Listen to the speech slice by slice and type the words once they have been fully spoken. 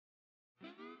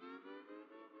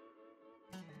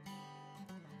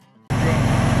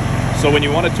So when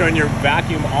you want to turn your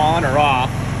vacuum on or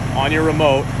off on your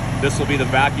remote, this will be the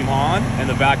vacuum on and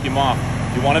the vacuum off.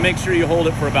 You want to make sure you hold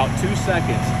it for about 2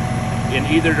 seconds in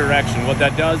either direction. What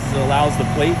that does is it allows the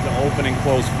plate to open and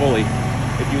close fully.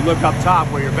 If you look up top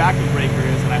where your vacuum breaker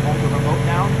is and I hold the remote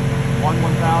down, 1,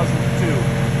 1000, 2.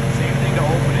 Same thing to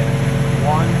open it,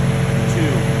 1, 2.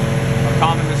 A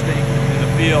common mistake in the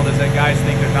field is that guys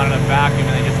think there's not enough vacuum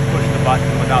and they just push the button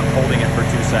without holding it for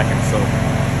 2 seconds. So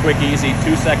quick, easy,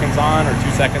 2 seconds on or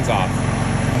 2 seconds off.